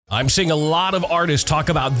I'm seeing a lot of artists talk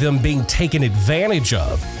about them being taken advantage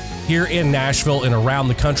of here in Nashville and around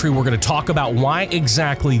the country. We're going to talk about why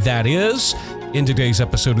exactly that is in today's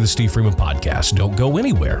episode of the Steve Freeman Podcast. Don't go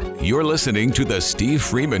anywhere. You're listening to the Steve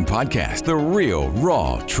Freeman Podcast, the real,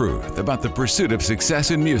 raw truth about the pursuit of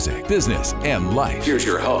success in music, business, and life. Here's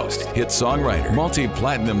your host, hit songwriter,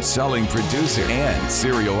 multi-platinum selling producer, and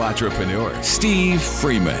serial entrepreneur, Steve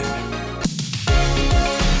Freeman.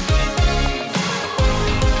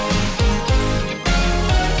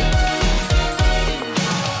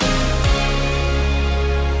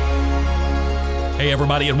 Hey,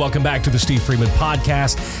 everybody, and welcome back to the Steve Freeman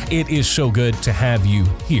Podcast. It is so good to have you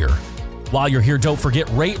here. While you're here, don't forget,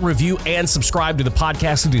 rate, review, and subscribe to the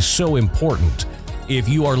podcast. It is so important, if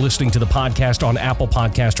you are listening to the podcast on Apple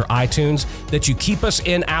Podcast or iTunes, that you keep us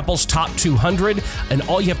in Apple's top 200. And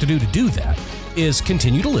all you have to do that is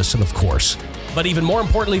continue to listen, of course. But even more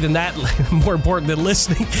importantly than that, more important than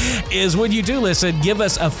listening, is when you do listen, give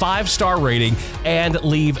us a 5-star rating and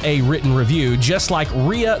leave a written review, just like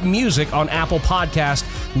Rhea Music on Apple Podcast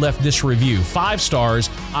left this review. 5 stars.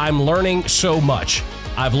 I'm learning so much.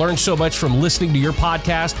 I've learned so much from listening to your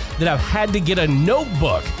podcast that I've had to get a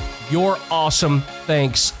notebook. You're awesome.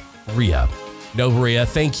 Thanks, Rhea. No, Rhea,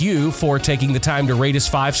 thank you for taking the time to rate us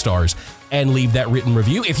 5 stars and leave that written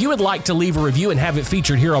review. If you would like to leave a review and have it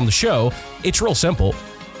featured here on the show, it's real simple.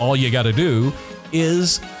 All you got to do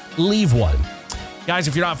is leave one. Guys,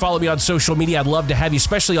 if you're not following me on social media, I'd love to have you,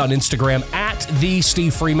 especially on Instagram, at The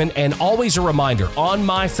Steve Freeman. And always a reminder, on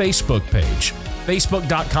my Facebook page,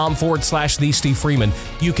 facebook.com/The Steve Freeman,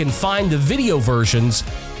 you can find the video versions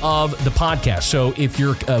of the podcast. So if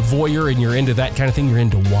you're a voyeur and you're into that kind of thing, you're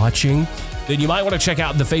into watching, then you might want to check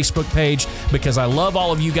out the Facebook page, because I love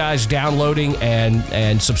all of you guys downloading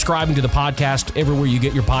and subscribing to the podcast everywhere you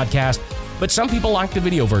get your podcast. But some people like the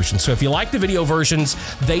video versions. So if you like the video versions,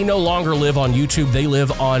 they no longer live on YouTube. They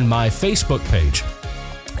live on my Facebook page.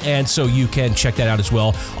 And so you can check that out as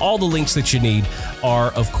well. All the links that you need are,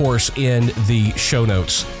 of course, in the show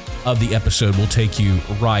notes of the episode. Will take you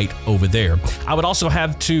right over there. I would also I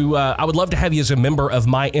would love to have you as a member of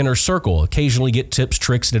my inner circle. Occasionally get tips,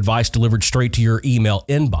 tricks, and advice delivered straight to your email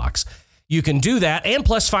inbox. You can do that, and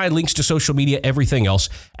plus find links to social media, everything else,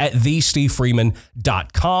 at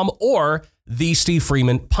thestevefreeman.com or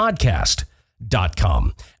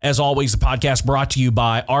thestevefreemanpodcast.com. As always, the podcast brought to you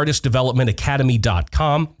by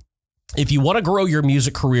artistdevelopmentacademy.com. If you want to grow your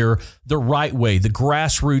music career the right way, the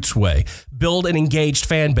grassroots way, build an engaged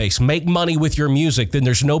fan base, make money with your music, then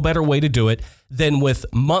there's no better way to do it than with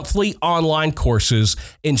monthly online courses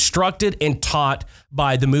instructed and taught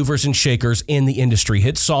by the movers and shakers in the industry.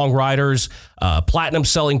 Hit songwriters, platinum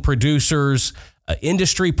selling producers,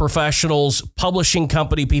 industry professionals, publishing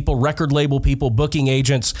company people, record label people, booking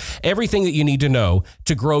agents, everything that you need to know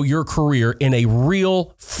to grow your career in a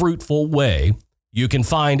real fruitful way. You can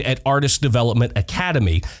find at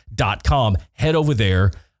artistdevelopmentacademy.com. Head over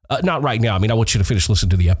there. Not right now. I mean, I want you to finish listening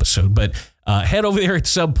to the episode, but head over there at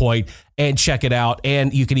some point and check it out.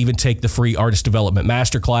 And you can even take the free Artist Development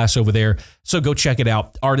Masterclass over there. So go check it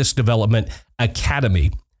out,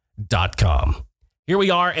 artistdevelopmentacademy.com. Here we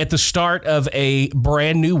are at the start of a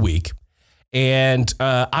brand new week. And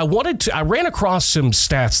I ran across some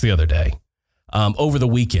stats the other day. Over the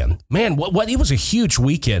weekend. Man, what it was a huge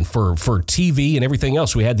weekend for TV and everything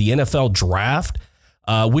else. We had the NFL draft,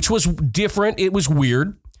 which was different. It was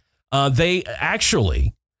weird. They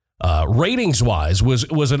actually, ratings-wise,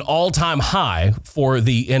 was an all-time high for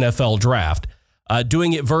the NFL draft.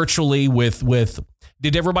 Doing it virtually with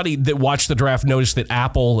did everybody that watched the draft notice that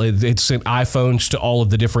Apple it sent iPhones to all of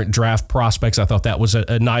the different draft prospects? I thought that was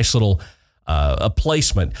a nice little a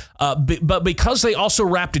placement. But because they also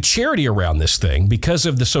wrapped a charity around this thing, because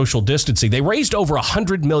of the social distancing, they raised over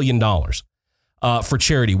 $100 million for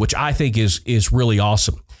charity, which I think is really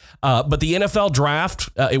awesome. But the NFL draft,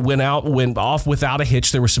 it went off without a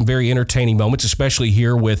hitch. There were some very entertaining moments, especially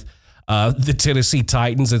here with the Tennessee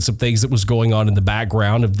Titans and some things that was going on in the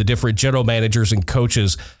background of the different general managers and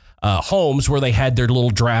coaches' homes where they had their little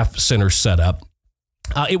draft center set up.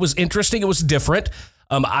 It was interesting. It was different.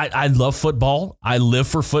 I love football. I live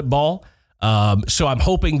for football. So I'm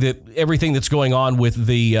hoping that everything that's going on with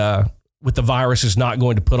the virus is not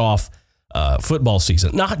going to put off football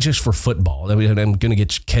season. Not just for football. I mean, I'm going to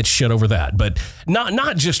catch shit over that, but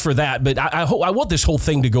not just for that. But I want this whole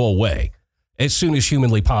thing to go away as soon as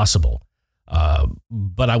humanly possible.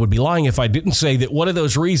 But I would be lying if I didn't say that one of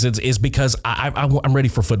those reasons is because I'm ready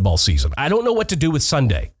for football season. I don't know what to do with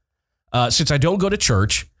Sunday. Since I don't go to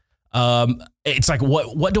church, it's like,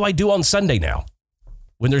 what do I do on Sunday now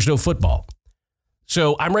when there's no football?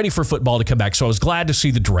 So I'm ready for football to come back. So I was glad to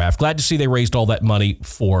see the draft, glad to see they raised all that money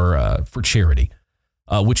for charity,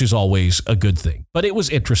 which is always a good thing. But it was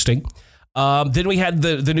interesting. Then we had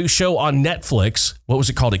the new show on Netflix. What was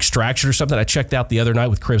it called? Extraction or something? I checked out the other night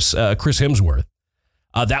with Chris Hemsworth.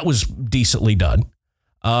 That was decently done.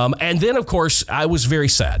 And then, of course, I was very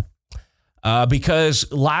sad because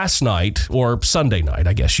last night, or Sunday night,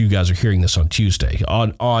 I guess you guys are hearing this on Tuesday,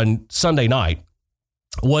 on Sunday night,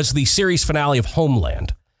 was the series finale of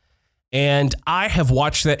Homeland. And I have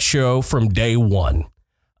watched that show from day one.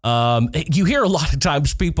 You hear a lot of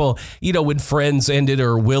times people, when Friends ended,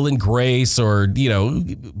 or Will and Grace, or,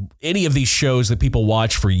 any of these shows that people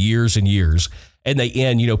watch for years and years, and they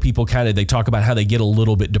end, people they talk about how they get a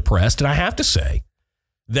little bit depressed. And I have to say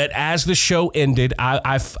that as the show ended,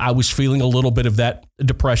 I was feeling a little bit of that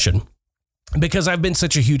depression because I've been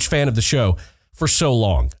such a huge fan of the show for so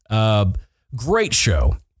long. Great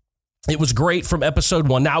show. It was great from episode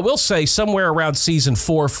 1. Now, I will say somewhere around season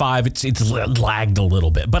 4 or 5, it's lagged a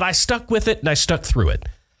little bit, but I stuck with it and I stuck through it.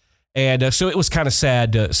 And so it was kind of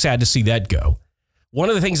sad to see that go. One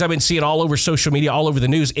of the things I've been seeing all over social media, all over the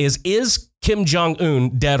news is Kim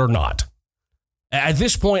Jong-un dead or not? At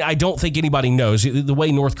this point, I don't think anybody knows. The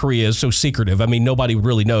way North Korea is so secretive, nobody would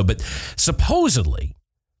really know. But supposedly,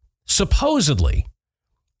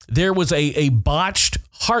 there was a botched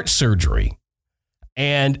heart surgery.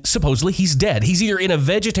 And supposedly he's dead. He's either in a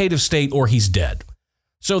vegetative state or he's dead.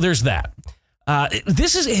 So there's that.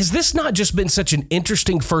 Has this not just been such an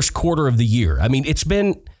interesting first quarter of the year? It's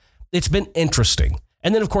been interesting.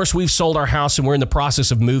 And then, of course, we've sold our house and we're in the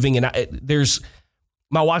process of moving. And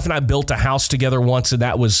my wife and I built a house together once, and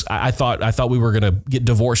that was I thought we were going to get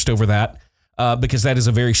divorced over that because that is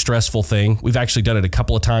a very stressful thing. We've actually done it a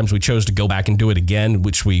couple of times. We chose to go back and do it again,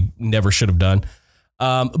 which we never should have done.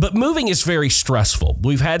 But moving is very stressful.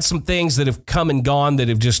 We've had some things that have come and gone that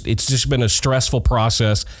it's just been a stressful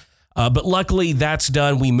process. But luckily that's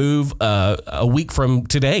done. We move a week from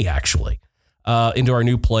today, actually, into our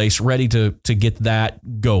new place, ready to get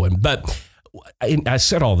that going. But I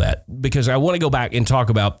said all that because I want to go back and talk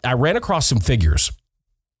about, I ran across some figures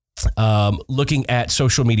looking at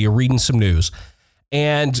social media, reading some news,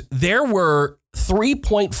 and there were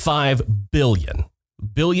 3.5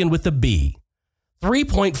 billion with a B,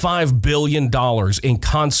 $3.5 billion in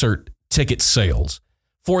concert ticket sales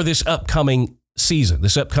for this upcoming season,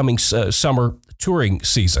 this upcoming summer touring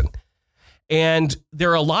season. And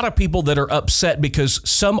there are a lot of people that are upset because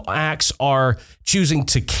some acts are choosing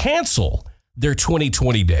to cancel their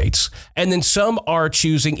 2020 dates. And then some are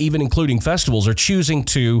choosing, even including festivals, are choosing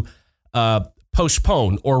to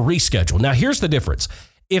postpone or reschedule. Now, here's the difference.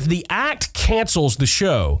 If the act cancels the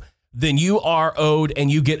show, then you are owed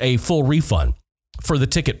and you get a full refund for the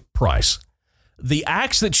ticket price. The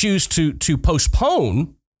acts that choose to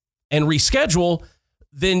postpone and reschedule,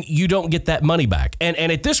 then you don't get that money back. And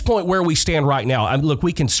at this point where we stand right now, look,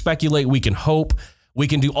 we can speculate, we can hope, we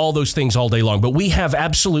can do all those things all day long, but we have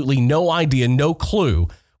absolutely no idea, no clue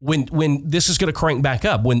when this is going to crank back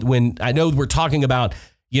up. When I know we're talking about,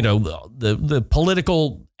 the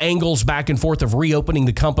political angles back and forth of reopening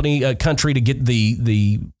the country to get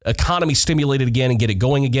the economy stimulated again and get it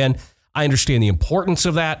going again. I understand the importance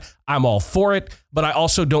of that. I'm all for it, but I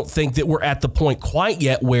also don't think that we're at the point quite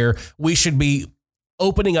yet where we should be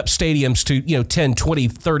opening up stadiums to, 10, 20,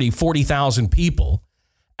 30, 40,000 people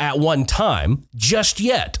at one time just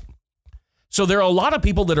yet. So there are a lot of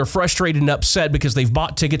people that are frustrated and upset because they've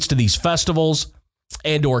bought tickets to these festivals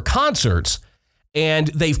and or concerts, and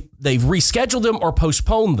they've rescheduled them or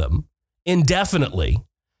postponed them indefinitely,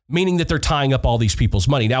 meaning that they're tying up all these people's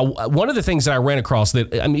money. Now, one of the things that I ran across that,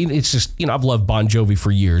 it's just, I've loved Bon Jovi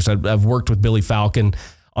for years. I've worked with Billy Falcon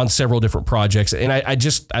on several different projects, and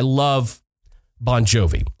I love Bon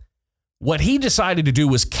Jovi. What he decided to do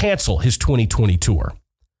was cancel his 2020 tour.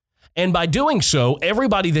 And by doing so,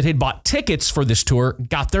 everybody that had bought tickets for this tour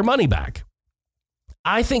got their money back.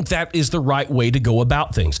 I think that is the right way to go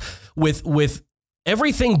about things. With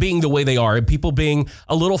everything being the way they are and people being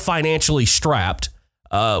a little financially strapped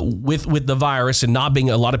with the virus and not being,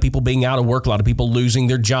 a lot of people being out of work, a lot of people losing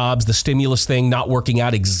their jobs, the stimulus thing not working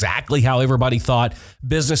out exactly how everybody thought,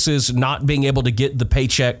 businesses not being able to get the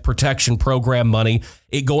Paycheck Protection Program money,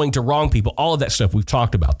 it going to wrong people, all of that stuff. We've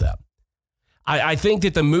talked about that. I think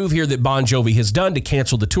that the move here that Bon Jovi has done to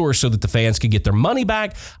cancel the tour so that the fans could get their money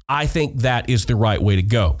back, I think that is the right way to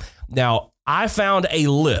go. Now, I found a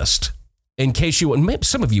list, in case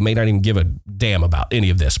some of you may not even give a damn about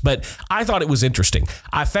any of this, but I thought it was interesting.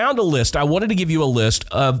 I found a list. I wanted to give you a list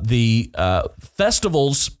of the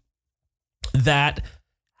festivals that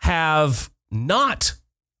have not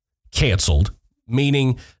canceled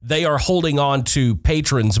meaning they are holding on to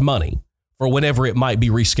patrons' money for whenever it might be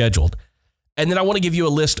rescheduled. And then I want to give you a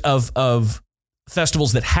list of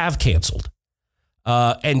festivals that have canceled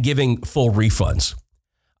and giving full refunds.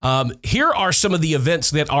 Here are some of the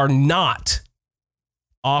events that are not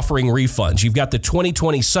offering refunds. You've got the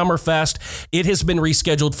 2020 Summerfest. It has been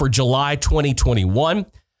rescheduled for July 2021.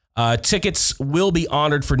 Tickets will be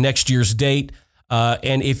honored for next year's date.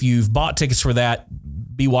 And if you've bought tickets for that,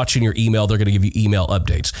 be watching your email. They're going to give you email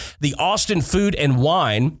updates. The Austin Food and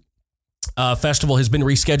Wine Festival has been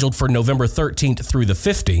rescheduled for November 13th through the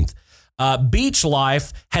 15th. Beach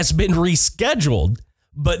Life has been rescheduled,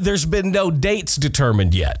 but there's been no dates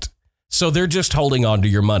determined yet. So they're just holding on to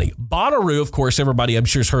your money. Bonnaroo, of course, everybody I'm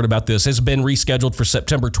sure has heard about this, has been rescheduled for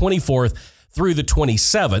September 24th through the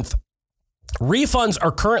 27th. Refunds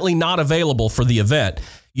are currently not available for the event.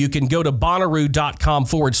 You can go to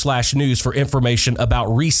Bonnaroo.com/news for information about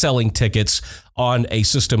reselling tickets on a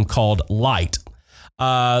system called Light.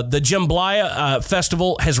 The Jambalaya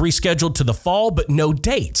Festival has rescheduled to the fall, but no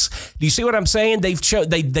dates. Do you see what I'm saying? They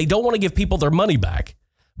don't want to give people their money back,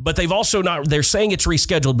 but they've also not, they're saying it's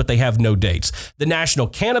rescheduled, but they have no dates. The National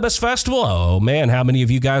Cannabis Festival, oh man, how many of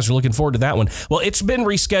you guys are looking forward to that one? Well, it's been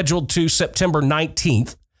rescheduled to September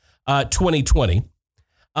 19th, 2020.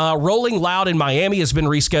 Rolling Loud in Miami has been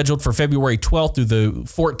rescheduled for February 12th through the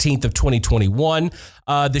 14th of 2021.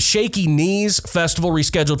 The Shaky Knees Festival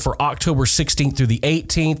rescheduled for October 16th through the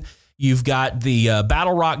 18th. You've got the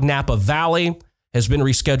Battle Rock Napa Valley has been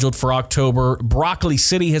rescheduled for October. Broccoli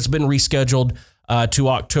City has been rescheduled to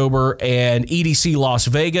October, and EDC Las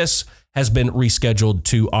Vegas has been rescheduled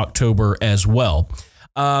to October as well.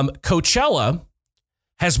 Coachella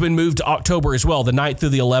has been moved to October as well, the 9th through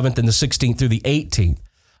the 11th and the 16th through the 18th.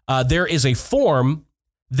 There is a form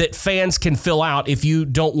that fans can fill out if you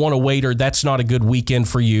don't want to wait or that's not a good weekend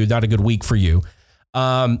for you, not a good week for you.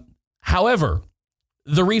 However,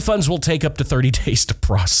 the refunds will take up to 30 days to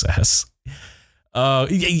process.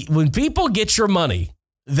 When people get your money,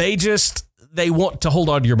 they want to hold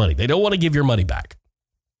on to your money. They don't want to give your money back.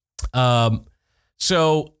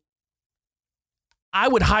 So I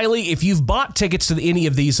would highly, if you've bought tickets to any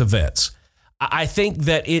of these events, I think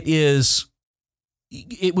that it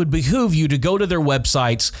would behoove you to go to their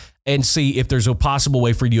websites and see if there's a possible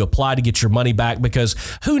way for you to apply to get your money back, because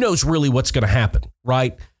who knows really what's going to happen,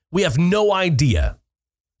 right? We have no idea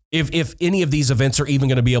if any of these events are even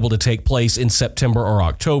going to be able to take place in September or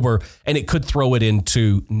October, and it could throw it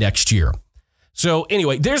into next year. So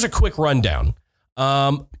anyway, there's a quick rundown.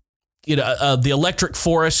 The Electric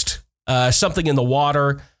Forest, Something in the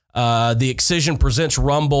Water, the Excision Presents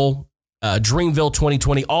Rumble, Dreamville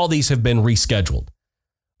 2020, all these have been rescheduled.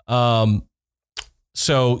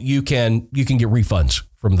 So you can get refunds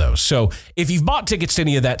from those. So if you've bought tickets to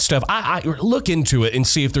any of that stuff, I look into it and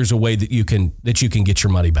see if there's a way that you can get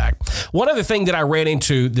your money back. One other thing that I ran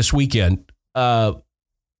into this weekend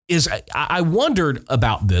is I wondered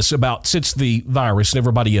about this, since the virus and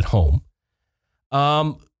everybody at home,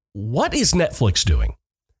 what is Netflix doing?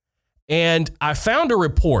 And I found a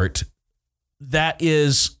report that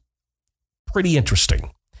is pretty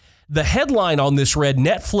interesting. The headline on this read,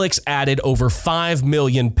 Netflix added over 5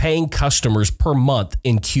 million paying customers per month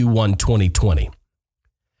in Q1 2020.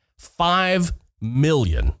 5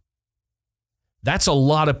 million. That's a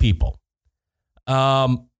lot of people.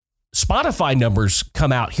 Spotify numbers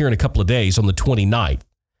come out here in a couple of days on the 29th.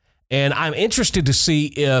 And I'm interested to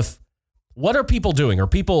see what are people doing? Are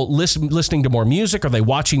people listening to more music? Are they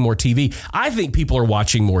watching more TV? I think people are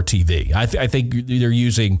watching more TV. I think they're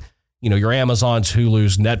using your Amazons,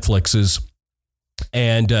 Hulus, Netflixes,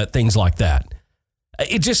 and things like that. I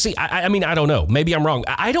don't know. Maybe I'm wrong.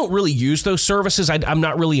 I don't really use those services. I'm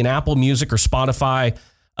not really an Apple Music or Spotify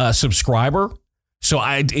subscriber. So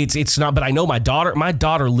it's not, but I know my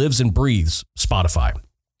daughter lives and breathes Spotify.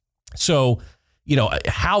 So,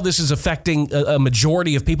 how this is affecting a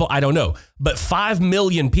majority of people, I don't know. But 5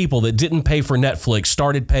 million people that didn't pay for Netflix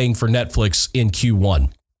started paying for Netflix in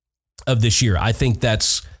Q1 of this year. I think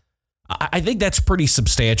that's pretty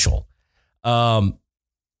substantial. They've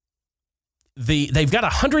got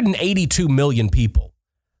 182 million people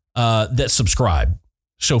that subscribe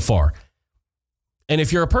so far. And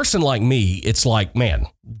if you're a person like me, it's like, man,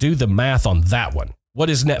 do the math on that one. What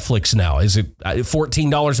is Netflix now? Is it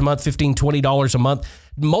 $14 a month, $15, $20 a month?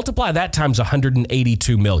 Multiply that times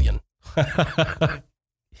 182 million.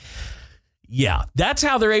 Yeah, that's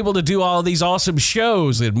how they're able to do all of these awesome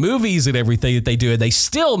shows and movies and everything that they do, and they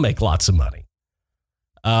still make lots of money.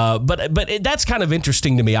 But that's kind of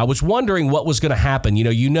interesting to me. I was wondering what was going to happen.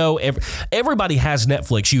 Everybody has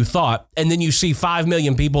Netflix, you thought, and then you see 5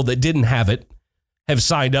 million people that didn't have it have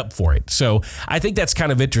signed up for it. So I think that's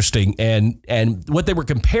kind of interesting. And what they were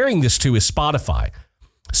comparing this to is Spotify.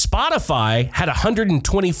 Spotify had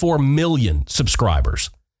 124 million subscribers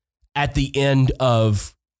at the end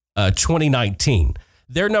of 2019.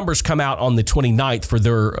 Their numbers come out on the 29th for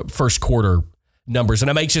their first quarter numbers. And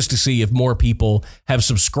I'm anxious to see if more people have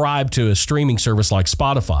subscribed to a streaming service like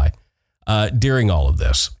Spotify during all of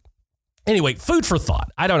this. Anyway, food for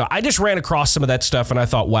thought. I don't know. I just ran across some of that stuff and I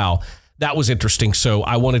thought, wow, that was interesting. So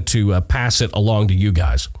I wanted to pass it along to you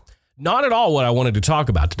guys. Not at all what I wanted to talk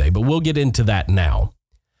about today, but we'll get into that now.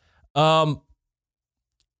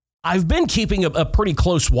 I've been keeping a pretty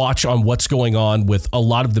close watch on what's going on with a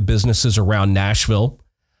lot of the businesses around Nashville.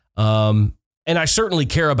 And I certainly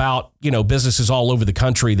care about, businesses all over the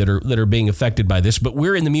country that are being affected by this, but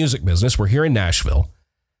we're in the music business. We're here in Nashville.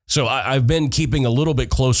 So I've been keeping a little bit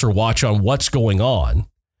closer watch on what's going on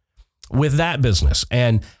with that business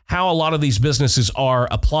and how a lot of these businesses are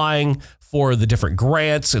applying for the different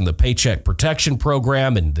grants and the Paycheck Protection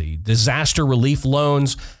Program and the disaster relief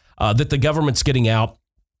loans that the government's getting out.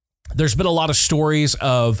 There's been a lot of stories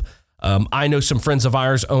of, I know some friends of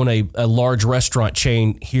ours own a large restaurant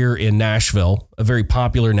chain here in Nashville, a very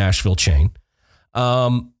popular Nashville chain.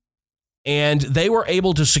 And they were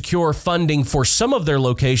able to secure funding for some of their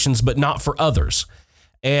locations, but not for others.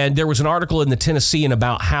 And there was an article in the Tennessean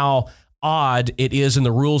about how odd it is in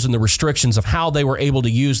the rules and the restrictions of how they were able to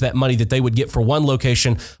use that money that they would get for one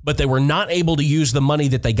location, but they were not able to use the money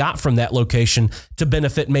that they got from that location to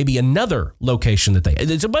benefit maybe another location that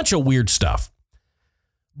it's a bunch of weird stuff.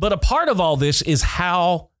 But a part of all this is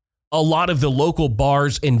how a lot of the local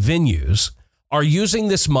bars and venues are using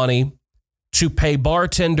this money to pay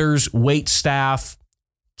bartenders, wait staff,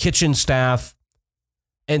 kitchen staff,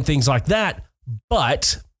 and things like that,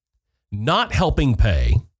 but not helping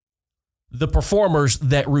pay the performers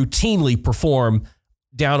that routinely perform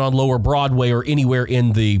down on Lower Broadway or anywhere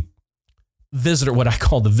in the what I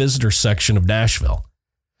call the visitor section of Nashville.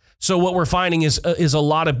 So what we're finding is a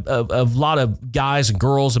lot of guys and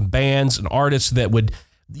girls and bands and artists that would,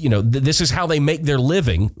 this is how they make their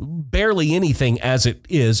living, barely anything as it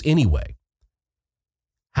is anyway.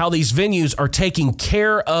 How these venues are taking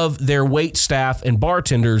care of their wait staff and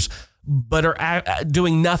bartenders, but are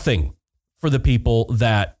doing nothing for the people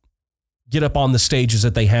that get up on the stages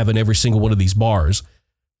that they have in every single one of these bars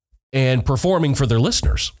and performing for their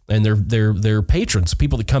listeners and their patrons,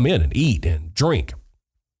 people that come in and eat and drink.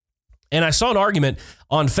 And I saw an argument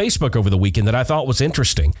on Facebook over the weekend that I thought was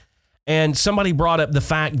interesting. And somebody brought up the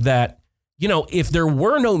fact that, if there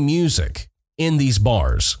were no music in these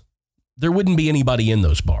bars, there wouldn't be anybody in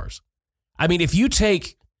those bars. I mean, if you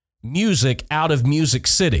take music out of Music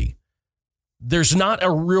City, there's not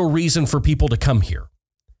a real reason for people to come here.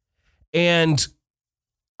 And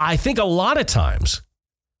I think a lot of times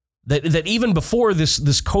that even before this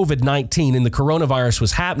COVID-19 and the coronavirus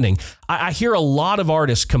was happening, I hear a lot of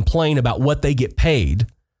artists complain about what they get paid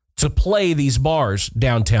to play these bars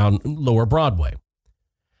downtown Lower Broadway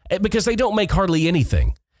because they don't make hardly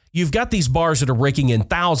anything. You've got these bars that are raking in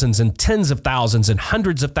thousands and tens of thousands and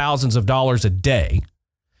hundreds of thousands of dollars a day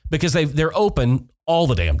because they're open all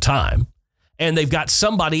the damn time. And they've got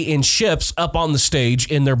somebody in shifts up on the stage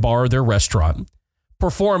in their bar or their restaurant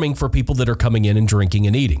performing for people that are coming in and drinking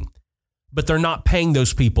and eating. But they're not paying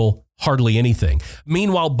those people hardly anything.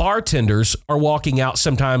 Meanwhile, bartenders are walking out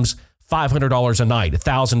sometimes $500 a night,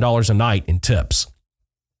 $1,000 a night in tips.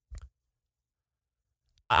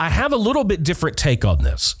 I have a little bit different take on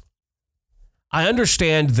this. I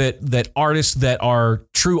understand that artists that are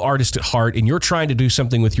true artists at heart and you're trying to do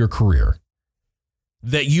something with your career,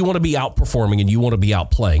 that you want to be out performing and you want to be out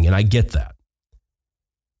playing, and I get that.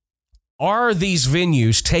 Are these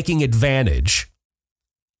venues taking advantage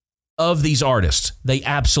of these artists? They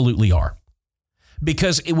absolutely are.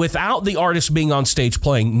 Because without the artist being on stage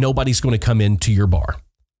playing, nobody's going to come into your bar.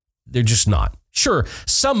 They're just not. Sure,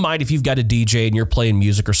 some might if you've got a DJ and you're playing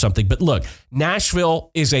music or something. But look, Nashville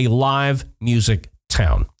is a live music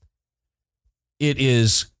town. It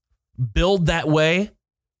is billed that way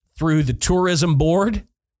through the tourism board.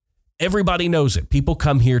 Everybody knows it. People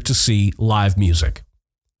come here to see live music.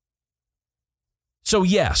 So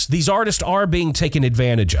yes, these artists are being taken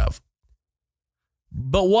advantage of.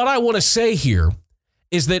 But what I want to say here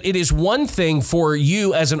is that it is one thing for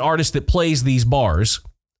you as an artist that plays these bars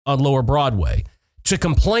on Lower Broadway to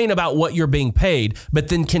complain about what you're being paid, but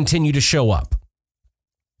then continue to show up.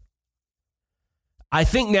 I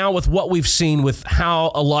think now with what we've seen with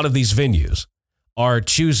how a lot of these venues are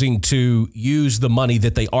choosing to use the money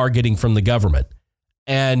that they are getting from the government,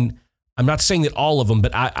 and I'm not saying that all of them,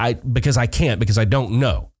 but I because I can't, because I don't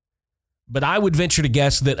know. but I would venture to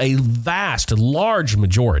guess that a vast, large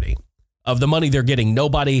majority of the money they're getting,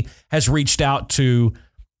 nobody has reached out to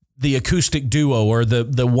the acoustic duo or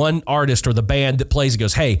the one artist or the band that plays and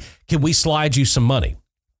goes, hey, can we slide you some money?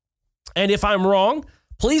 And if I'm wrong,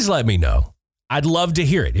 please let me know. I'd love to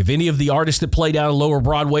hear it. If any of the artists that play down on Lower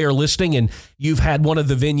Broadway are listening and you've had one of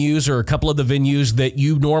the venues or a couple of the venues that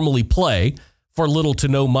you normally play for little to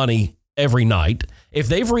no money every night, if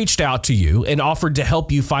they've reached out to you and offered to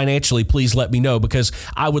help you financially, please let me know, because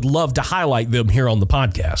I would love to highlight them here on the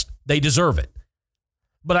podcast. They deserve it.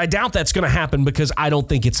 But I doubt that's going to happen because I don't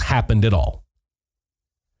think it's happened at all.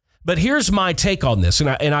 But here's my take on this, and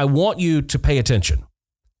I want you to pay attention.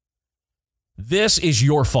 This is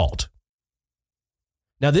your fault.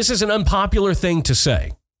 Now, this is an unpopular thing to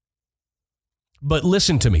say, but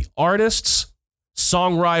listen to me. Artists,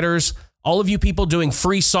 songwriters, all of you people doing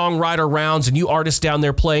free songwriter rounds and you artists down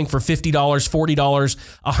there playing for $50,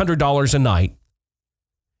 $40, $100 a night,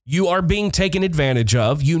 you are being taken advantage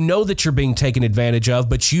of. You know that you're being taken advantage of,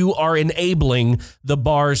 but you are enabling the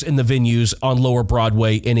bars and the venues on Lower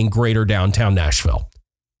Broadway and in greater downtown Nashville.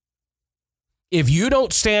 If you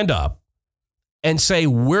don't stand up and say,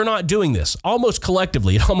 we're not doing this, almost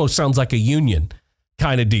collectively, it almost sounds like a union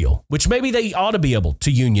kind of deal, which maybe they ought to be able to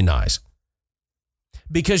unionize,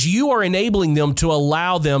 because you are enabling them to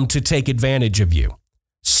allow them to take advantage of you.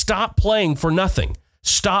 Stop playing for nothing.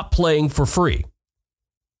 Stop playing for free.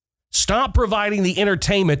 Stop providing the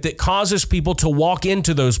entertainment that causes people to walk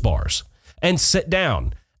into those bars and sit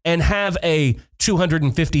down and have a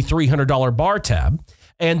 $250, $300 bar tab,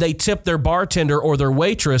 and they tip their bartender or their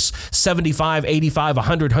waitress $75, $85,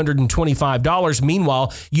 $100, $125.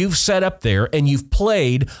 Meanwhile, you've sat up there and you've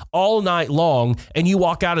played all night long and you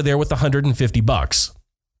walk out of there with $150.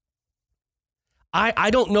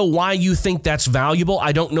 I don't know why you think that's valuable.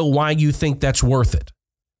 I don't know why you think that's worth it.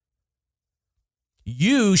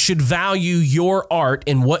 You should value your art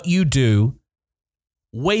and what you do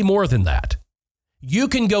way more than that. You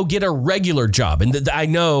can go get a regular job. And I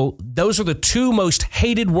know those are the two most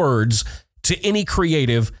hated words to any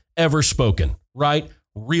creative ever spoken, right?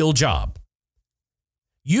 Real job.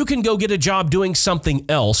 You can go get a job doing something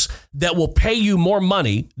else that will pay you more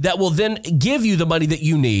money, that will then give you the money that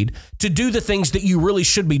you need to do the things that you really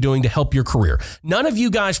should be doing to help your career. None of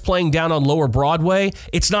you guys playing down on Lower Broadway,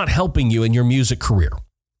 it's not helping you in your music career.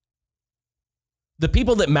 The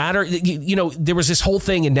people that matter, you know, there was this whole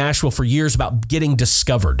thing in Nashville for years about getting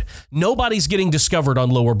discovered. Nobody's getting discovered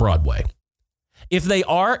on Lower Broadway. If they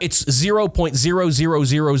are, it's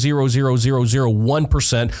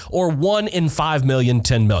 0.0000001% or 1 in 5 million,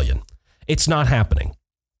 10 million. It's not happening.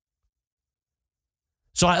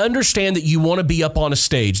 So I understand that you want to be up on a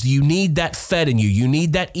stage. You need that fed in you. You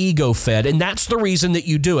need that ego fed. And that's the reason that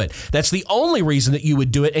you do it. That's the only reason that you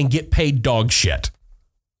would do it and get paid dog shit.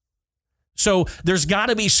 So there's got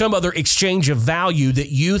to be some other exchange of value that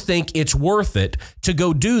you think it's worth it to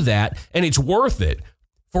go do that. And it's worth it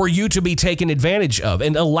for you to be taken advantage of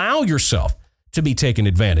and allow yourself to be taken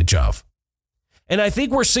advantage of. And I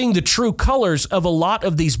think we're seeing the true colors of a lot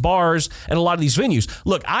of these bars and a lot of these venues.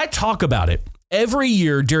 Look, I talk about it every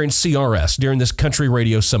year during CRS, during this country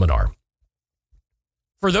radio seminar.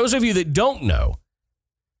 For those of you that don't know,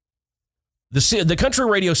 the country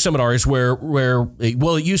radio seminar is where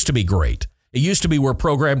it used to be great. It used to be where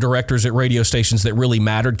program directors at radio stations that really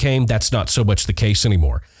mattered came. That's not so much the case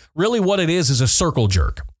anymore. Really what it is a circle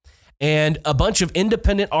jerk. And a bunch of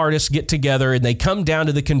independent artists get together and they come down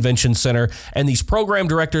to the convention center, and these program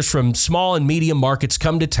directors from small and medium markets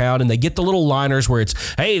come to town and they get the little liners where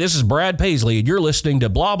it's, hey, this is Brad Paisley and you're listening to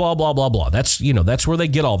blah, blah, blah, blah, blah. That's where they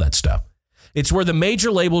get all that stuff. It's where the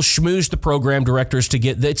major labels schmooze the program directors to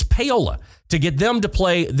get, it's payola, to get them to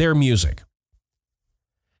play their music.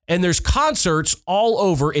 And there's concerts all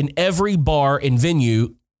over in every bar and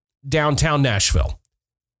venue downtown Nashville.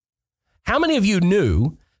 How many of you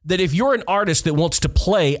knew that if you're an artist that wants to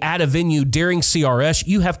play at a venue during CRS,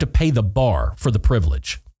 you have to pay the bar for the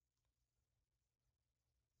privilege?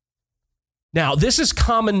 Now, this is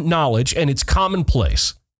common knowledge and it's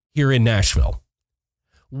commonplace here in Nashville.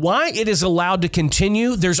 Why it is allowed to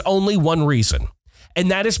continue, there's only one reason. And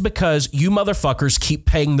that is because you motherfuckers keep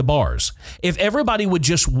paying the bars. If everybody would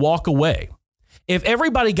just walk away, if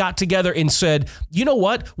everybody got together and said, you know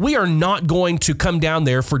what, we are not going to come down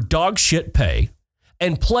there for dog shit pay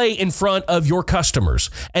and play in front of your customers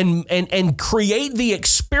and create the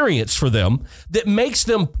experience for them that makes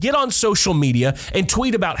them get on social media and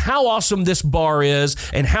tweet about how awesome this bar is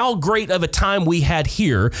and how great of a time we had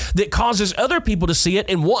here, that causes other people to see it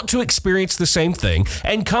and want to experience the same thing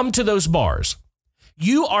and come to those bars.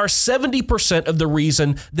 You are 70% of the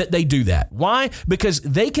reason that they do that. Why? Because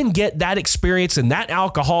they can get that experience and that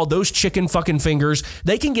alcohol, those chicken fucking fingers,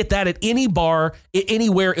 they can get that at any bar,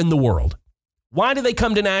 anywhere in the world. Why do they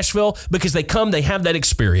come to Nashville? Because they come, they have that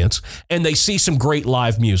experience, and they see some great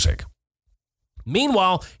live music.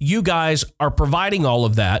 Meanwhile, you guys are providing all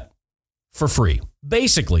of that for free,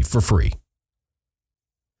 basically for free.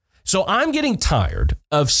 So I'm getting tired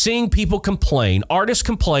of seeing people complain, artists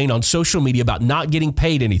complain on social media about not getting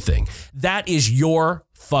paid anything. That is your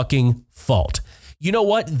fucking fault. You know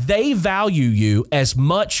what? They value you as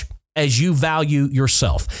much as you value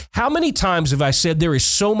yourself. How many times have I said there is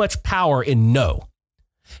so much power in no?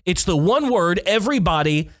 It's the one word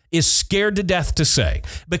everybody is scared to death to say,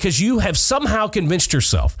 because you have somehow convinced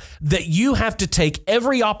yourself that you have to take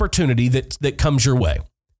every opportunity that comes your way.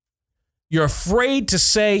 You're afraid to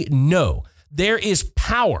say no. There is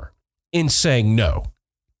power in saying no.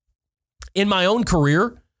 In my own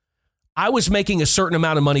career, I was making a certain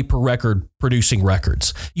amount of money per record producing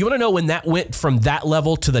records. You want to know when that went from that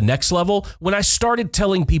level to the next level? When I started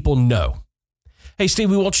telling people no. Hey, Steve,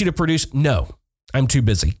 we want you to produce. No, I'm too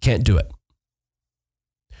busy. Can't do it.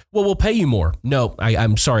 Well, we'll pay you more. No,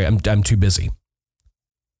 I'm sorry. I'm too busy.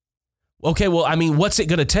 Okay, well, I mean, what's it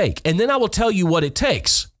going to take? And then I will tell you what it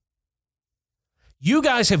takes. You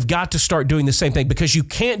guys have got to start doing the same thing, because you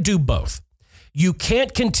can't do both. You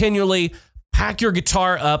can't continually pack your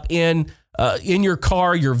guitar up in your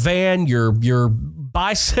car, your van, your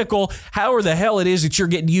bicycle, however the hell it is that you're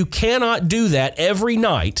getting. You cannot do that every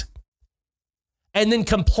night and then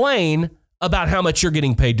complain about how much you're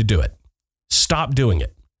getting paid to do it. Stop doing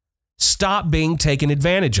it. Stop being taken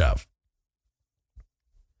advantage of.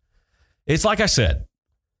 It's like I said,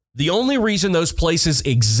 the only reason those places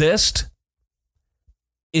exist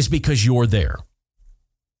is because you're there.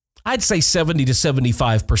 I'd say 70 to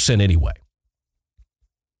 75% anyway.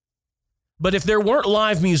 But if there weren't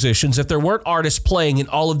live musicians, if there weren't artists playing in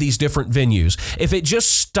all of these different venues, if it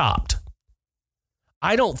just stopped,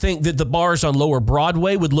 I don't think that the bars on Lower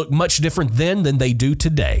Broadway would look much different then than they do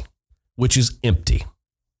today, which is empty.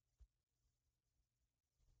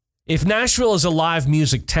 If Nashville is a live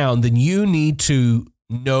music town, then you need to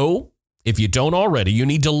know, if you don't already, you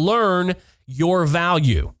need to learn your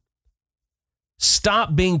value.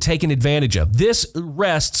 Stop being taken advantage of. This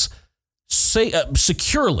rests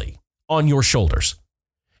securely on your shoulders.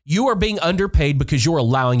 You are being underpaid because you're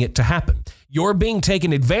allowing it to happen. You're being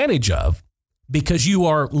taken advantage of because you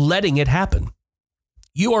are letting it happen.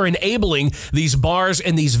 You are enabling these bars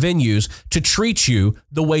and these venues to treat you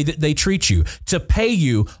the way that they treat you, to pay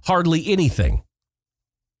you hardly anything.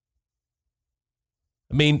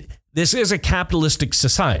 I mean, this is a capitalistic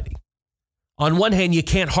society. On one hand, you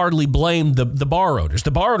can't hardly blame the bar owners.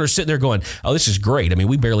 The bar owners sitting there going, oh, this is great. I mean,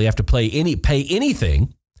 we barely have to pay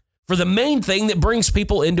anything for the main thing that brings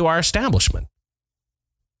people into our establishment.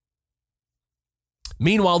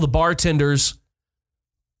 Meanwhile, the bartenders,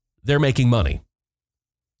 they're making money.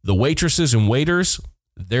 The waitresses and waiters,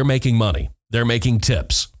 they're making money. They're making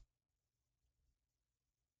tips.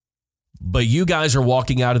 But you guys are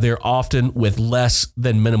walking out of there often with less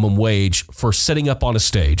than minimum wage for sitting up on a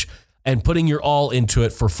stage and putting your all into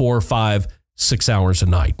it for 4, 5, 6 hours a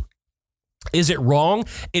night. Is it wrong?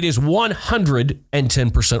 It is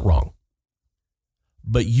 110% wrong.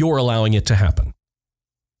 But you're allowing it to happen.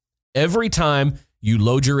 Every time you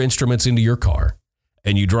load your instruments into your car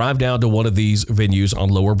and you drive down to one of these venues on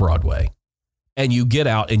Lower Broadway and you get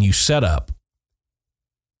out and you set up,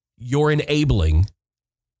 you're enabling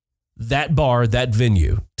that bar, that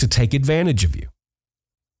venue to take advantage of you.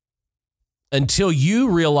 Until you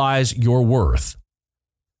realize your worth,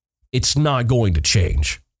 it's not going to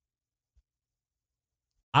change.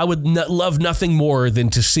 I would love nothing more than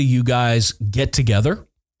to see you guys get together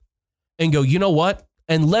and go, you know what?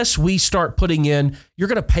 Unless we start putting in, you're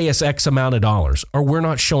going to pay us X amount of dollars or we're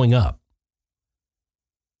not showing up.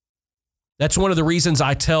 That's one of the reasons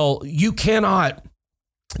I tell you cannot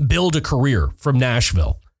build a career from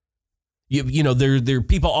Nashville. You know, there are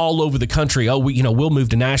people all over the country. Oh, we'll move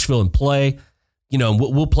to Nashville and play. You know,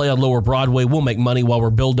 we'll play on Lower Broadway. We'll make money while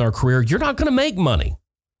we're building our career. You're not going to make money.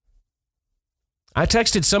 I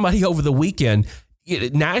texted somebody over the weekend.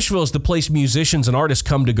 Nashville is the place musicians and artists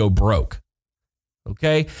come to go broke.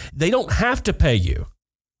 Okay? They don't have to pay you.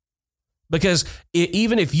 Because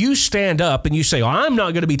even if you stand up and you say, oh, I'm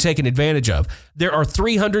not going to be taken advantage of, there are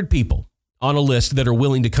 300 people on a list that are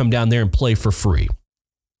willing to come down there and play for free.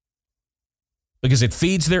 Because it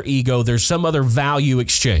feeds their ego. There's some other value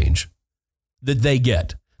exchange that they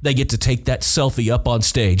get. They get to take that selfie up on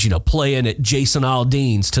stage, playing at Jason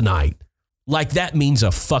Aldean's tonight. Like that means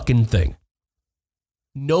a fucking thing.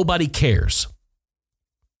 Nobody cares.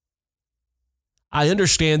 I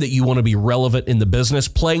understand that you want to be relevant in the business.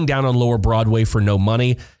 Playing down on Lower Broadway for no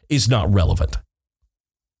money is not relevant.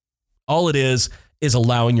 All it is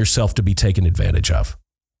allowing yourself to be taken advantage of.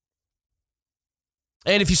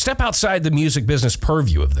 And if you step outside the music business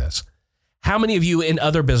purview of this, how many of you in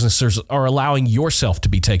other businesses are allowing yourself to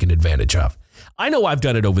be taken advantage of? I know I've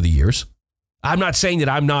done it over the years. I'm not saying that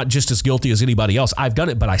I'm not just as guilty as anybody else. I've done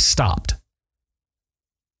it, but I stopped.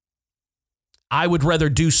 I would rather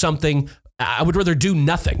do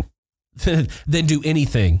nothing than do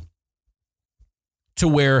anything to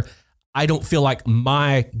where I don't feel like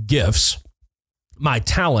my gifts, my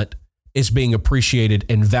talent is being appreciated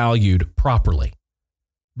and valued properly.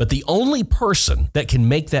 But the only person that can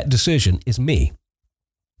make that decision is me.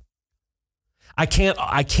 I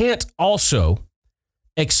can't also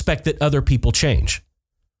expect that other people change.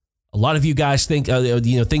 A lot of you guys think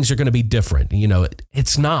things are going to be different.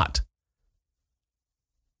 It's not.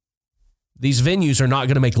 These venues are not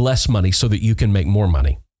going to make less money so that you can make more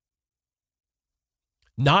money.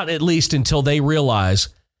 Not at least until they realize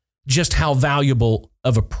just how valuable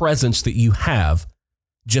of a presence that you have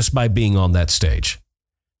just by being on that stage.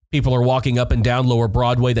 People are walking up and down Lower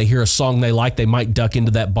Broadway. They hear a song they like. They might duck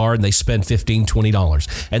into that bar and they spend $15,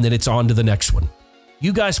 $20. And then it's on to the next one.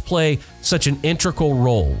 You guys play such an integral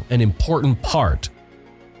role, an important part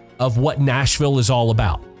of what Nashville is all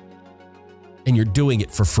about. And you're doing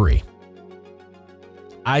it for free.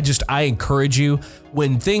 I encourage you,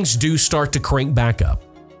 when things do start to crank back up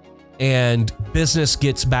and business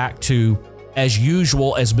gets back to as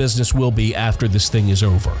usual as business will be after this thing is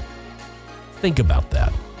over, think about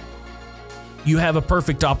that. You have a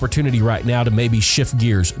perfect opportunity right now to maybe shift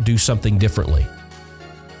gears, do something differently.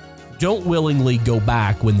 Don't willingly go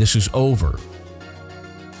back when this is over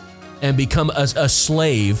and become a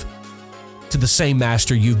slave to the same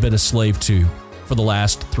master you've been a slave to for the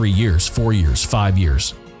last 3 years, 4 years, 5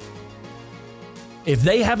 years. If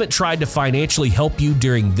they haven't tried to financially help you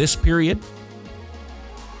during this period,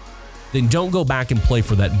 then don't go back and play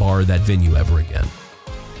for that bar or that venue ever again.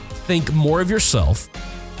 Think more of yourself,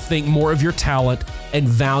 think more of your talent, and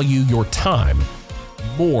value your time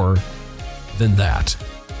more than that.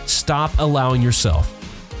 Stop allowing yourself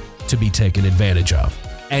to be taken advantage of.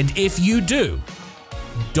 And if you do,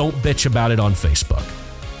 don't bitch about it on Facebook.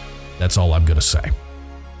 That's all I'm going to say.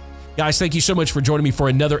 Guys, thank you so much for joining me for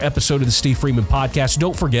another episode of the Steve Freeman Podcast.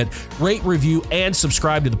 Don't forget, rate, review, and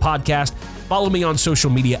subscribe to the podcast. Follow me on social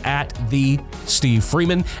media at The Steve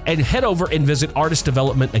Freeman, and head over and visit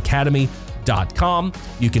artistdevelopmentacademy.com.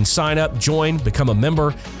 You can sign up, join, become a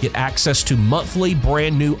member, get access to monthly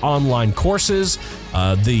brand new online courses,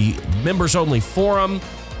 the members-only forum,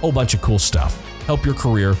 whole bunch of cool stuff. Help your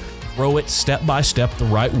career, grow it step by step the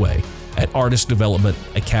right way at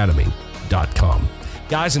artistdevelopmentacademy.com.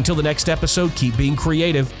 Guys, until the next episode, keep being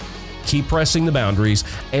creative, keep pressing the boundaries,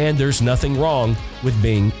 and there's nothing wrong with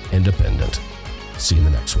being independent. See you in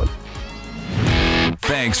the next one.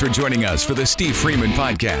 Thanks for joining us for the Steve Freeman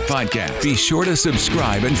Podcast. Be sure to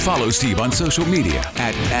subscribe and follow Steve on social media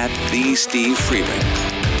at The Steve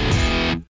Freeman.